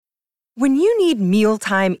When you need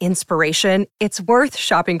mealtime inspiration, it's worth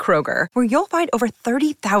shopping Kroger, where you'll find over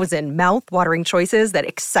 30,000 mouth-watering choices that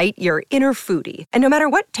excite your inner foodie. And no matter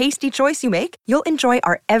what tasty choice you make, you'll enjoy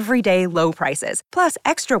our everyday low prices, plus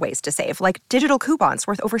extra ways to save, like digital coupons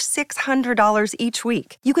worth over $600 each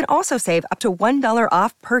week. You can also save up to $1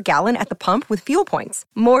 off per gallon at the pump with fuel points.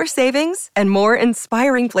 More savings and more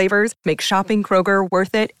inspiring flavors make shopping Kroger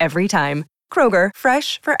worth it every time. Kroger,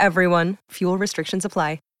 fresh for everyone. Fuel restrictions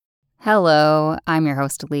apply. Hello, I'm your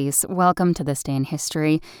host, Elise. Welcome to This Day in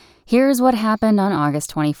History. Here's what happened on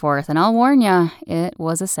August 24th, and I'll warn ya, it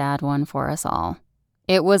was a sad one for us all.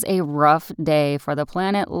 It was a rough day for the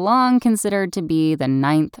planet long considered to be the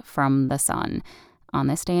ninth from the sun. On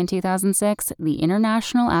this day in 2006, the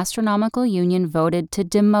International Astronomical Union voted to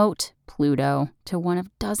demote Pluto to one of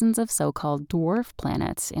dozens of so-called dwarf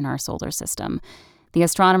planets in our solar system. The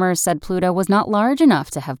astronomers said Pluto was not large enough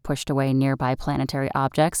to have pushed away nearby planetary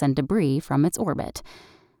objects and debris from its orbit.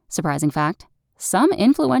 Surprising fact, some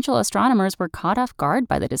influential astronomers were caught off guard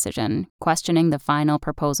by the decision, questioning the final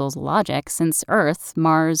proposal's logic since Earth,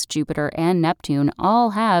 Mars, Jupiter, and Neptune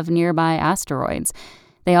all have nearby asteroids.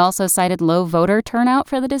 They also cited low voter turnout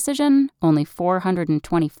for the decision. Only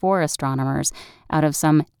 424 astronomers out of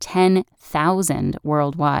some 10,000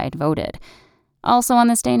 worldwide voted. Also on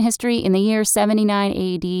this day in history, in the year 79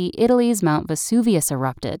 AD, Italy's Mount Vesuvius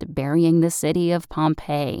erupted, burying the city of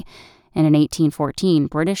Pompeii. And in 1814,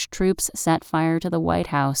 British troops set fire to the White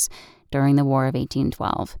House during the War of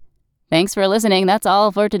 1812. Thanks for listening. That's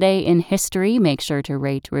all for today in history. Make sure to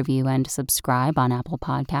rate, review, and subscribe on Apple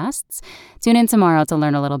Podcasts. Tune in tomorrow to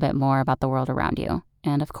learn a little bit more about the world around you.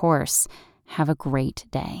 And of course, have a great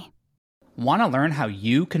day. Want to learn how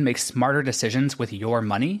you can make smarter decisions with your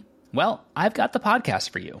money? Well, I've got the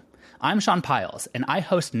podcast for you. I'm Sean Piles, and I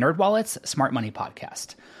host NerdWallet's Smart Money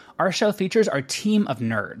Podcast. Our show features our team of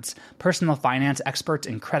nerds, personal finance experts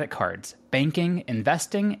in credit cards, banking,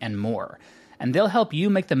 investing, and more. And they'll help you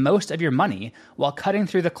make the most of your money while cutting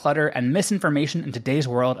through the clutter and misinformation in today's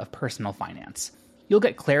world of personal finance. You'll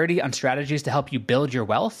get clarity on strategies to help you build your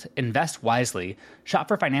wealth, invest wisely, shop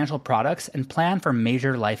for financial products, and plan for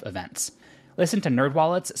major life events. Listen to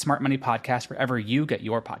NerdWallet's Smart Money Podcast wherever you get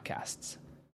your podcasts.